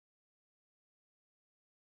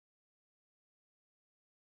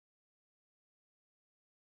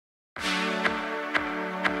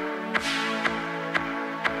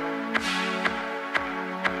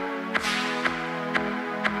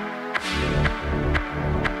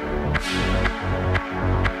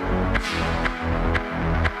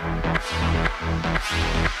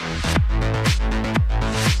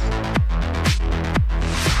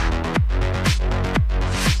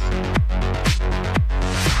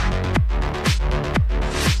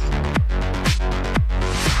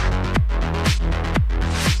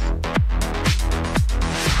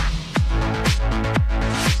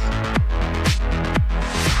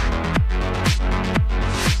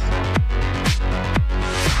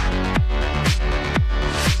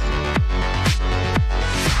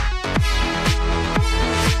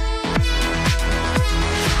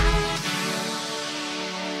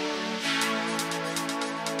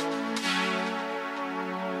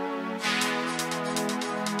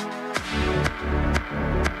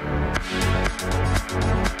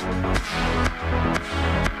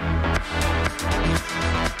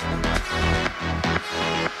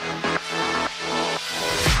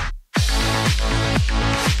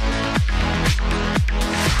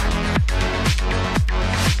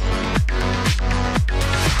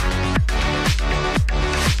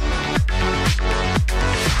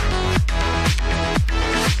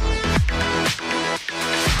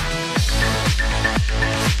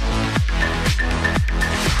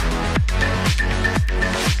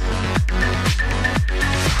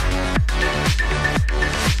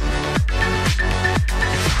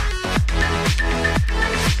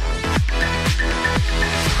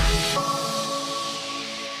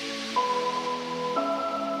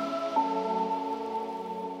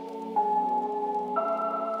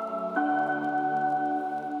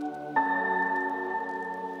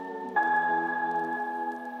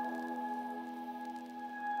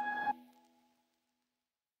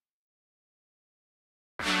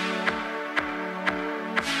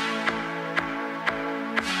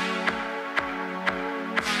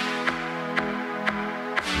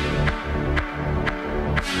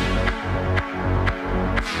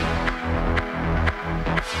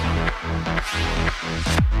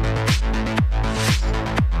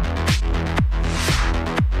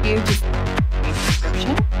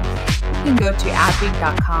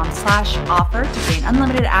adweek.com/offer to gain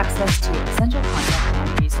unlimited access to essential content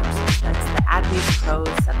and resources. That's the Adweek Pro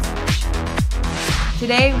subscription.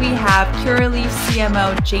 Today we have Curaleaf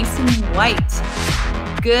CMO Jason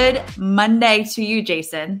White. Good Monday to you,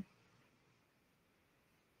 Jason.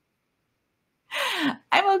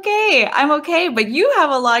 I'm okay, but you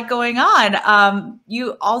have a lot going on.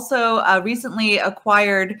 You also recently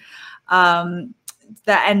acquired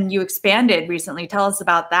and you expanded recently. Tell us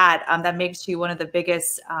about that. That makes you one of the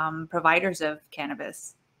biggest providers of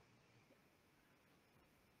cannabis.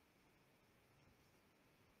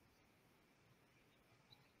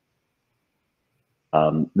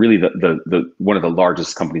 Really the one of the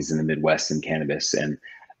largest companies in the Midwest in cannabis, and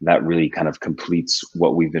that really kind of completes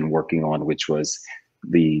what we've been working on, which was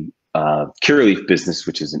the Curaleaf business,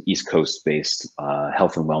 which is an East Coast based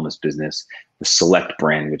health and wellness business, the Select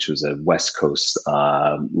brand, which was a West Coast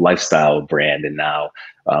lifestyle brand, and now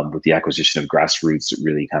with the acquisition of Grassroots, it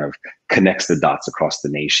really kind of connects the dots across the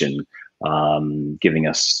nation, giving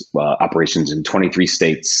us operations in 23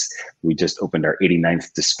 states. We just opened our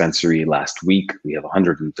 89th dispensary last week. We have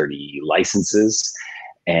 130 licenses,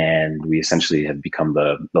 and we essentially have become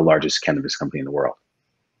the largest cannabis company in the world.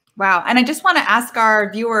 Wow. And I just want to ask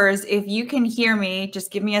our viewers, if you can hear me,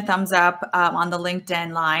 just give me a thumbs up on the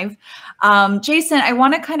LinkedIn Live. Jason, I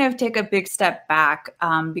want to kind of take a big step back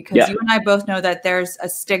because you and I both know that there's a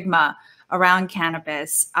stigma around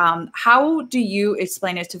cannabis. How do you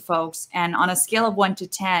explain it to folks? And on a scale of 1 to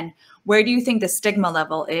 10, where do you think the stigma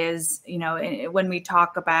level is, you know, when we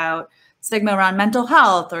talk about stigma around mental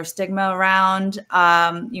health or stigma around,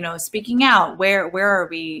 you know, speaking out? Where are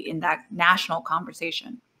we in that national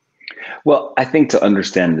conversation? Well, I think to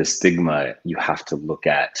understand the stigma, you have to look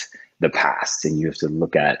at the past, and you have to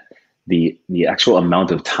look at the actual amount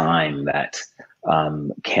of time that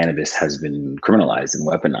cannabis has been criminalized and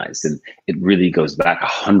weaponized. And it really goes back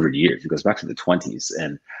 100 years. It goes back to the 20s.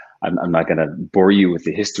 And I'm not going to bore you with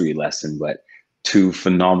the history lesson, but two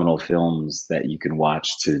phenomenal films that you can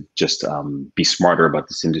watch to just be smarter about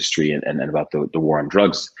this industry and about the war on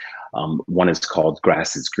drugs. One is called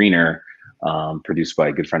Grass is Greener, produced by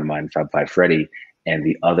a good friend of mine, Fab Five Freddy, and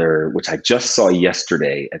the other, which I just saw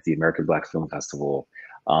yesterday at the American Black Film Festival,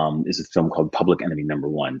 is a film called Public Enemy No.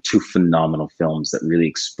 1. Two phenomenal films that really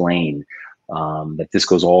explain that this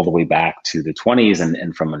goes all the way back to the 20s,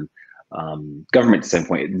 and from a government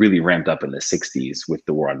standpoint, it really ramped up in the 60s with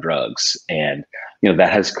the war on drugs. And you know,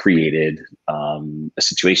 that has created a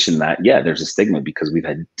situation that, there's a stigma because we've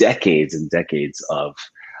had decades and decades of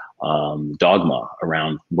dogma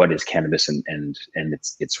around what is cannabis and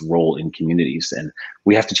its role in communities. And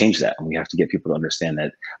we have to change that. And we have to get people to understand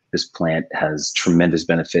that this plant has tremendous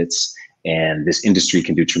benefits and this industry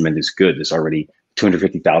can do tremendous good. There's already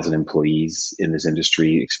 250,000 employees in this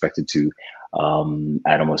industry, expected to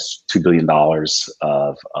add almost $2 billion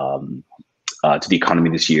of to the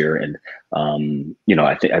economy this year. And you know,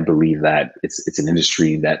 I believe that it's an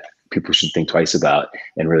industry that people should think twice about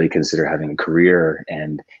and really consider having a career.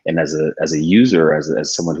 And as a user,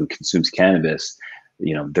 as someone who consumes cannabis,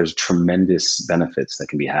 you know, there's tremendous benefits that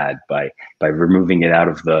can be had by removing it out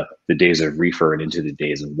of the days of reefer and into the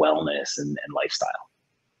days of wellness and lifestyle.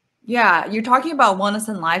 Yeah, you're talking about wellness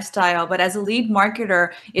and lifestyle, but as a lead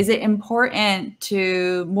marketer, is it important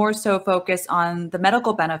to more so focus on the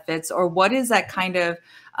medical benefits, or what is that kind of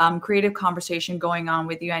creative conversation going on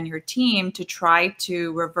with you and your team to try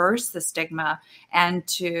to reverse the stigma and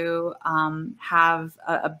to have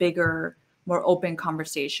a bigger, more open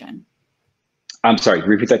conversation? I'm sorry,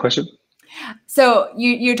 repeat that question. So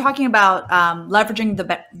you're talking about leveraging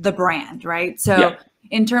the brand, right? So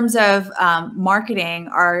in terms of marketing,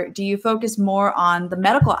 do you focus more on the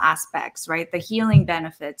medical aspects, right? The healing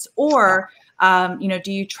benefits, or you know,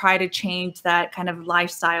 do you try to change that kind of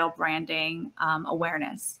lifestyle branding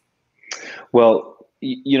awareness? Well,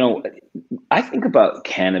 you know, I think about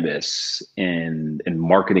cannabis and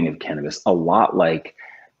marketing of cannabis a lot like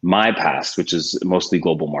my past, which is mostly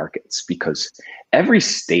global markets, because every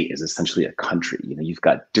state is essentially a country. You know, you've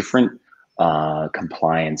got different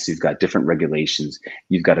compliance, you've got different regulations,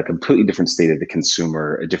 you've got a completely different state of the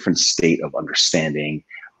consumer, a different state of understanding,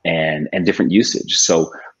 and different usage.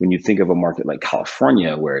 So when you think of a market like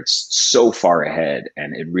California, where it's so far ahead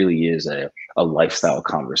and it really is a lifestyle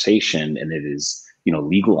conversation, and it is, you know,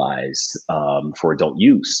 legalized for adult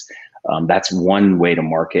use, that's one way to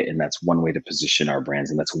market, and that's one way to position our brands,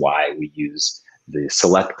 and that's why we use the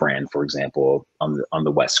Select brand, for example, on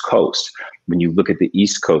the West Coast. When you look at the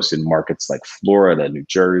East Coast in markets like Florida, New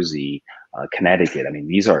Jersey, Connecticut, I mean,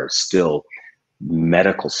 these are still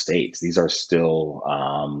medical states. These are still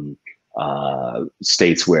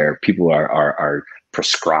states where people are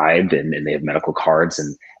prescribed and they have medical cards,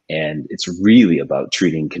 and it's really about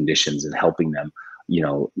treating conditions and helping them,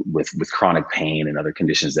 with chronic pain and other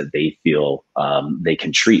conditions that they feel they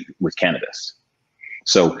can treat with cannabis.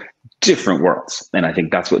 So different worlds, and I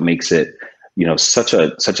think that's what makes it, such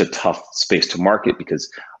a tough space to market,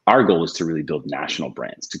 because our goal is to really build national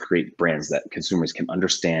brands, to create brands that consumers can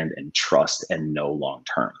understand and trust and know long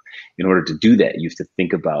term. In order to do that, you have to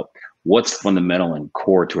think about what's fundamental and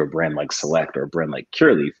core to a brand like Select or a brand like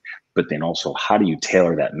Curaleaf, but then also how do you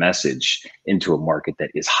tailor that message into a market that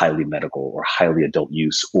is highly medical or highly adult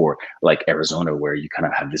use, or like Arizona, where you kind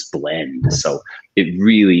of have this blend. So it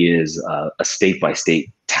really is a state by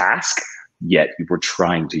state task, yet we're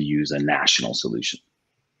trying to use a national solution.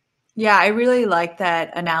 Yeah, I really like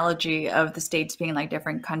that analogy of the states being like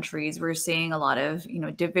different countries. We're seeing a lot of,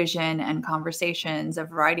 division and conversations, a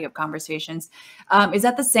variety of conversations. Is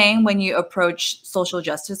that the same when you approach social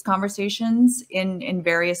justice conversations in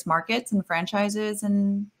various markets and franchises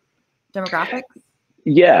and demographics?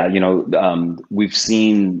 Yeah, we've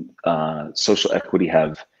seen social equity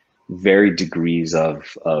have varied degrees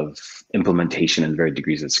of implementation and varied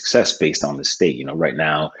degrees of success based on the state. Right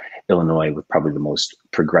now, Illinois, with probably the most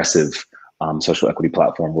progressive social equity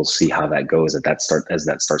platform, we'll see how that goes as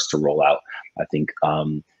that starts to roll out. I think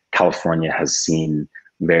California has seen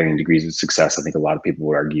varying degrees of success. I think a lot of people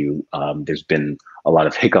would argue there's been a lot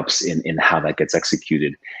of hiccups in how that gets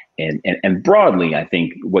executed. And broadly, I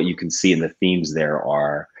think what you can see in the themes there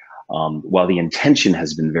are, while the intention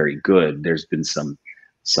has been very good, there's been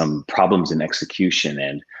some problems in execution,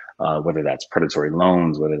 and whether that's predatory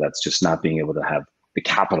loans, whether that's just not being able to have the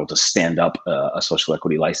capital to stand up a social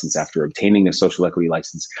equity license after obtaining a social equity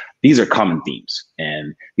license. These are common themes,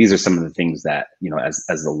 and these are some of the things that,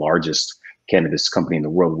 as the largest cannabis company in the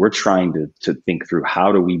world, we're trying to think through. How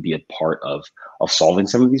do we be a part of solving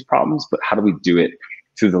some of these problems, but how do we do it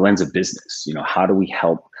through the lens of business? How do we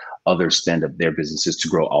help others stand up their businesses to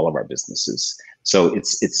grow all of our businesses? So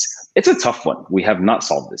it's a tough one. We have not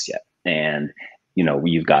solved this yet, and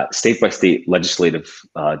you've got state by state legislative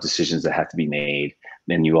decisions that have to be made.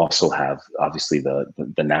 Then you also have obviously the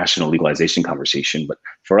national legalization conversation. But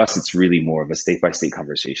for us, it's really more of a state by state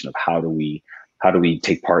conversation of how do we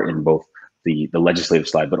take part in both the legislative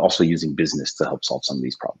side, but also using business to help solve some of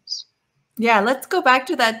these problems. Yeah, let's go back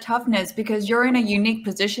to that toughness, because you're in a unique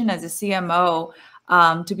position as a CMO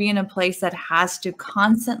to be in a place that has to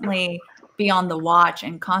constantly be on the watch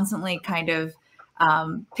and constantly kind of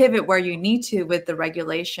pivot where you need to with the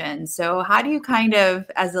regulation. So how do you kind of,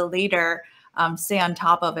 as a leader, stay on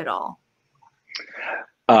top of it all?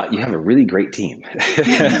 You have a really great team.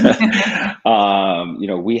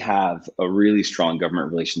 We have a really strong government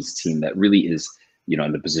relations team that really is,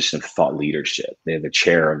 in the position of thought leadership. They have the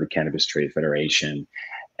chair of the Cannabis Trade Federation.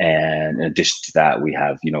 And in addition to that, we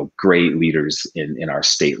have, great leaders in our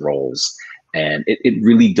state roles. And it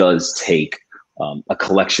really does take a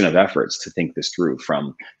collection of efforts to think this through,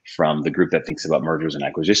 from the group that thinks about mergers and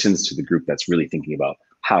acquisitions, to the group that's really thinking about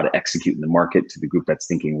how to execute in the market, to the group that's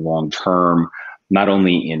thinking long term, not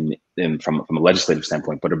only from a legislative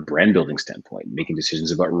standpoint, but a brand building standpoint, making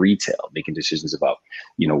decisions about retail, making decisions about,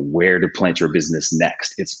 where to plant your business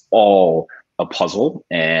next. It's all a puzzle.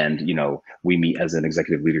 And, we meet as an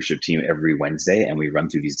executive leadership team every Wednesday, and we run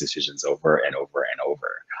through these decisions over and over and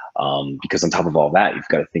over. Because on top of all that, you've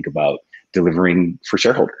got to think about delivering for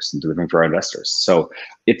shareholders and delivering for our investors. So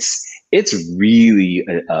it's really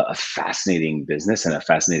a fascinating business and a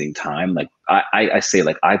fascinating time. Like I say,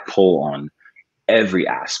 like, I pull on every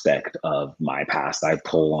aspect of my past. I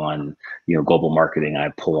pull on, global marketing. I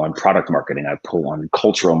pull on product marketing. I pull on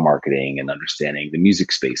cultural marketing and understanding the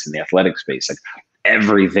music space and the athletic space. Like,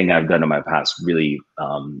 everything I've done in my past really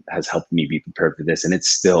has helped me be prepared for this. And it's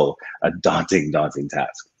still a daunting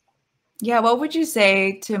task. Yeah, what would you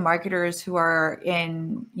say to marketers who are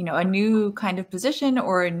in, a new kind of position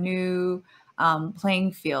or a new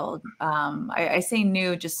playing field? I say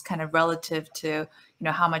new just kind of relative to,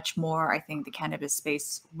 how much more I think the cannabis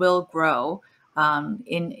space will grow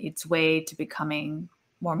in its way to becoming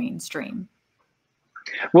more mainstream.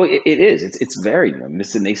 Well, it is. It's very new.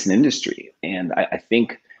 It's a nascent industry, and I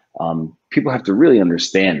think people have to really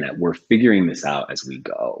understand that we're figuring this out as we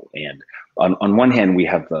go. And on one hand, we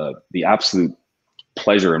have the absolute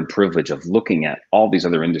pleasure and privilege of looking at all these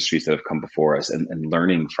other industries that have come before us and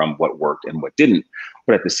learning from what worked and what didn't.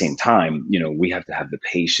 But at the same time, we have to have the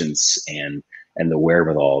patience and the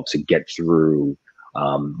wherewithal to get through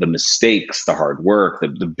the mistakes, the hard work,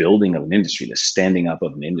 the building of an industry, the standing up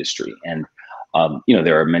of an industry. And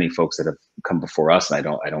there are many folks that have come before us, and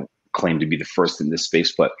I don't claim to be the first in this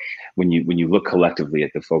space, but when you look collectively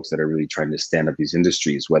at the folks that are really trying to stand up these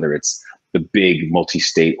industries, whether it's the big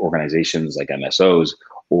multi-state organizations like MSOs,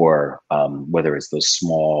 or whether it's those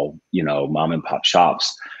small, mom and pop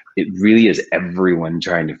shops, it really is everyone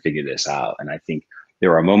trying to figure this out. And I think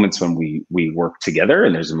there are moments when we work together,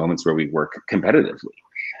 and there's moments where we work competitively.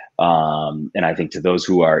 And I think to those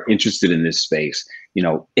who are interested in this space,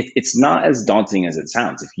 it's not as daunting as it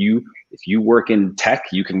sounds. If you work in tech,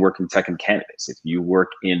 you can work in tech and cannabis. If you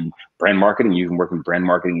work in brand marketing, you can work in brand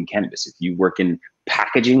marketing and cannabis. If you work in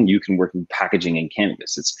packaging, you can work in packaging and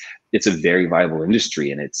cannabis. It's a very viable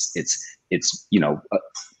industry, and it's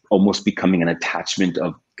almost becoming an attachment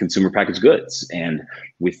of consumer packaged goods. And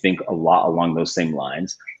we think a lot along those same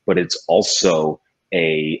lines, but it's also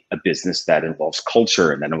a business that involves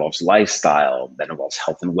culture, and that involves lifestyle, that involves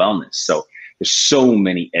health and wellness. So there's so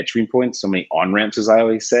many entry points, so many on-ramps, as I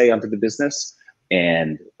always say, onto the business.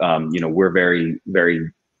 And we're very, very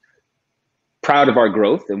proud of our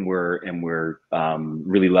growth, and we're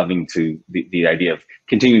really loving the idea of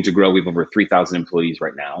continuing to grow. We have over 3,000 employees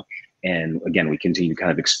right now. And again, we continue to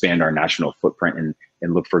kind of expand our national footprint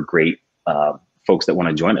and look for great folks that want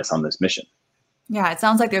to join us on this mission. Yeah, it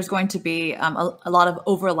sounds like there's going to be a lot of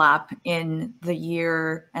overlap in the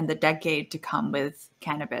year and the decade to come with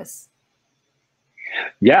cannabis.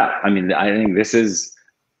 Yeah, I mean, I think this is.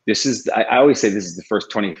 I always say this is the first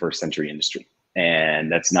 21st century industry,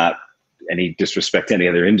 and that's not any disrespect to any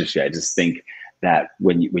other industry. I just think that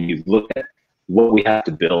when you look at what we have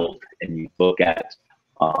to build, and you look at it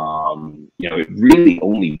really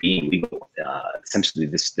only being legal essentially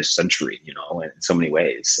this century, in so many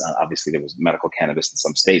ways. Obviously, there was medical cannabis in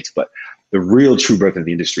some states, but the real true birth of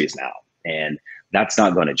the industry is now. And that's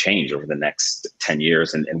not going to change over the next 10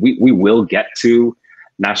 years. And we will get to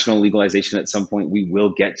national legalization at some point. We will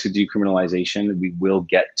get to decriminalization. We will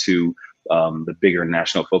get to the bigger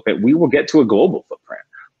national footprint. We will get to a global footprint.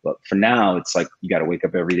 But for now, it's like you got to wake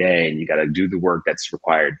up every day and you got to do the work that's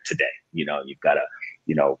required today. You've got to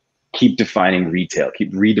keep defining retail,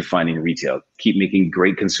 keep redefining retail, keep making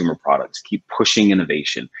great consumer products, keep pushing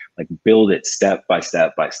innovation, like build it step by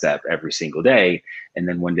step by step every single day. And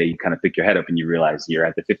then one day you kind of pick your head up and you realize you're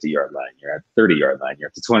at the 50-yard line, you're at the 30-yard line, you're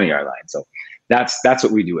at the 20-yard line. So that's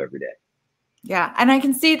what we do every day. Yeah. And I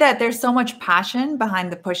can see that there's so much passion behind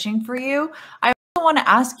the pushing for you. I also want to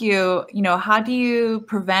ask you, how do you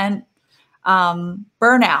prevent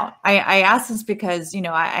burnout? I ask this because,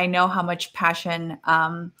 I know how much passion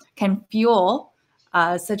can fuel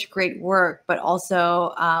such great work, but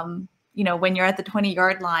also, when you're at the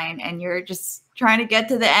 20-yard line and you're just trying to get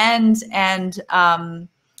to the end, and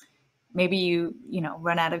maybe you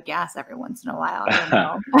run out of gas every once in a while. I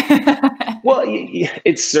don't know. Well,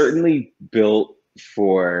 it's certainly built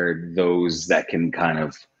for those that can kind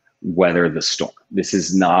of weather the storm. This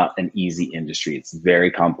is not an easy industry. It's very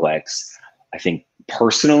complex. I think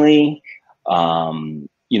personally,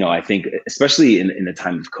 I think especially in the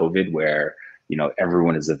time of COVID, where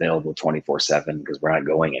everyone is available 24/7 because we're not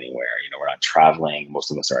going anywhere. We're not traveling.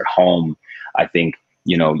 Most of us are at home. I think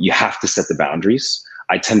you have to set the boundaries.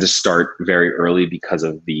 I tend to start very early because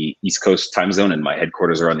of the East Coast time zone, and my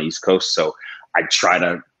headquarters are on the East Coast. So I try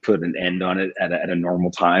to put an end on it at a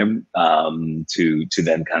normal time to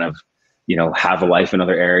then kind of have a life in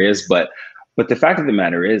other areas. But the fact of the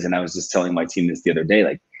matter is, and I was just telling my team this the other day,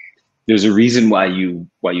 like there's a reason why you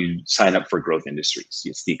sign up for growth industries.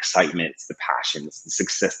 It's the excitement, it's the passion, it's the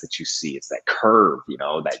success that you see, it's that curve,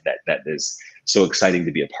 that is so exciting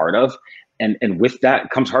to be a part of. And with that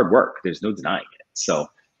comes hard work. There's no denying it. So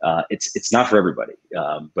it's not for everybody,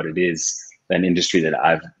 but it is an industry that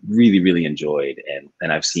I've really, really enjoyed,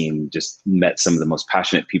 and I've met some of the most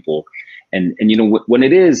passionate people. And when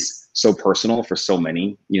it is so personal for so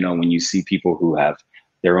many, when you see people who have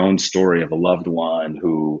their own story of a loved one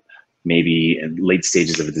who maybe in late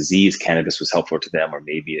stages of a disease, cannabis was helpful to them, or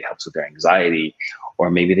maybe it helps with their anxiety, or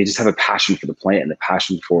maybe they just have a passion for the plant and the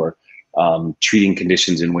passion for treating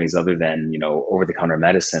conditions in ways other than, over-the-counter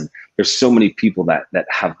medicine. There's so many people that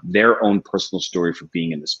have their own personal story for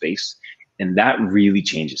being in the space. And that really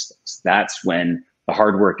changes things. That's when the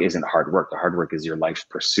hard work isn't hard work. The hard work is your life's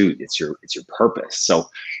pursuit. It's your purpose. So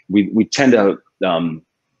we tend to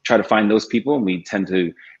try to find those people, and we tend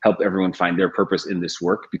to help everyone find their purpose in this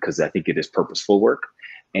work, because I think it is purposeful work.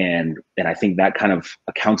 And I think that kind of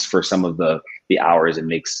accounts for some of the hours and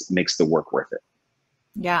makes the work worth it.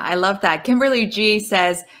 Yeah, I love that. Kimberly G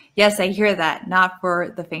says, yes, I hear that. Not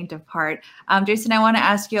for the faint of heart. Jason, I want to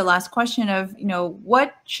ask you a last question of,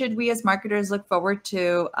 what should we as marketers look forward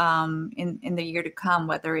to in the year to come,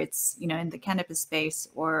 whether it's, in the cannabis space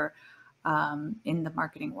or in the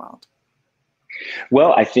marketing world?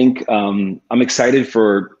 Well, I think I'm excited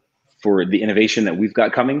for the innovation that we've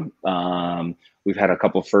got coming. We've had a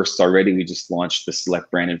couple firsts already. We just launched the Select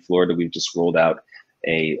brand in Florida. We've just rolled out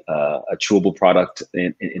a chewable product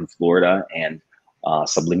in Florida, and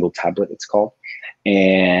sublingual tablet it's called.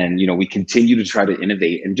 And we continue to try to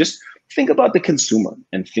innovate and just think about the consumer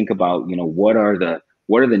and think about what are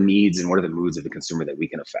the needs and what are the moods of the consumer that we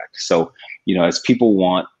can affect. So as people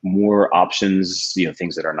want more options,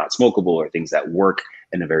 things that are not smokable or things that work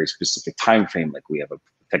in a very specific time frame, like we have a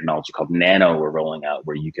technology called Nano we're rolling out,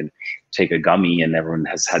 where you can take a gummy, and everyone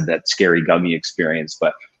has had that scary gummy experience,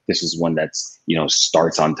 but this is one that's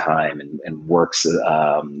starts on time and works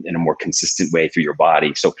in a more consistent way through your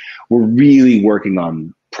body. So we're really working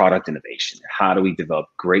on product innovation. How do we develop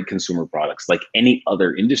great consumer products like any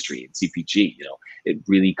other industry in CPG? It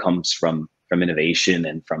really comes from innovation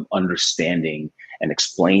and from understanding and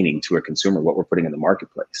explaining to a consumer what we're putting in the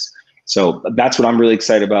marketplace. So that's what I'm really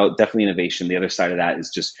excited about. Definitely innovation. The other side of that is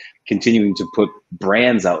just continuing to put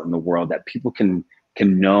brands out in the world that people can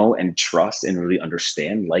know and trust and really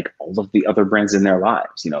understand, like all of the other brands in their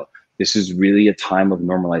lives. This is really a time of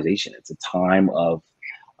normalization. It's a time of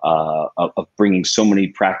bringing so many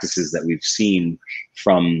practices that we've seen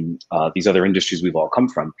from these other industries we've all come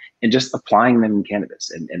from, and just applying them in cannabis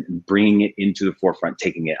and bringing it into the forefront,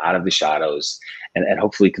 taking it out of the shadows, and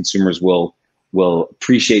hopefully consumers will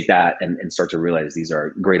appreciate that and start to realize these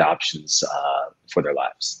are great options for their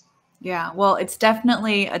lives. Yeah, well, it's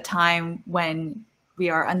definitely a time when we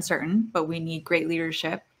are uncertain, but we need great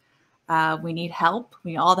leadership. We need help.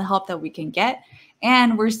 We need all the help that we can get.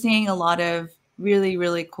 And we're seeing a lot of really,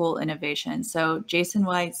 really cool innovation. So Jason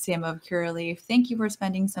White, CMO of Curaleaf, thank you for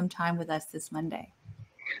spending some time with us this Monday.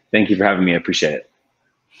 Thank you for having me. I appreciate it.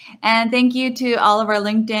 And thank you to all of our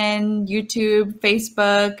LinkedIn, YouTube,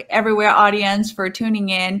 Facebook, everywhere audience for tuning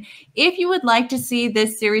in. If you would like to see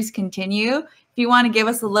this series continue, if you want to give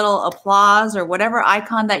us a little applause or whatever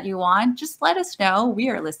icon that you want, just let us know. We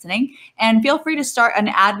are listening. And feel free to start an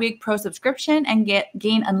Adweek Pro subscription and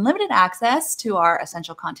gain unlimited access to our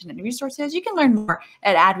essential content and resources. You can learn more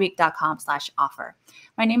at adweek.com/offer.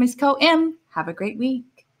 My name is Ko Im. Have a great week.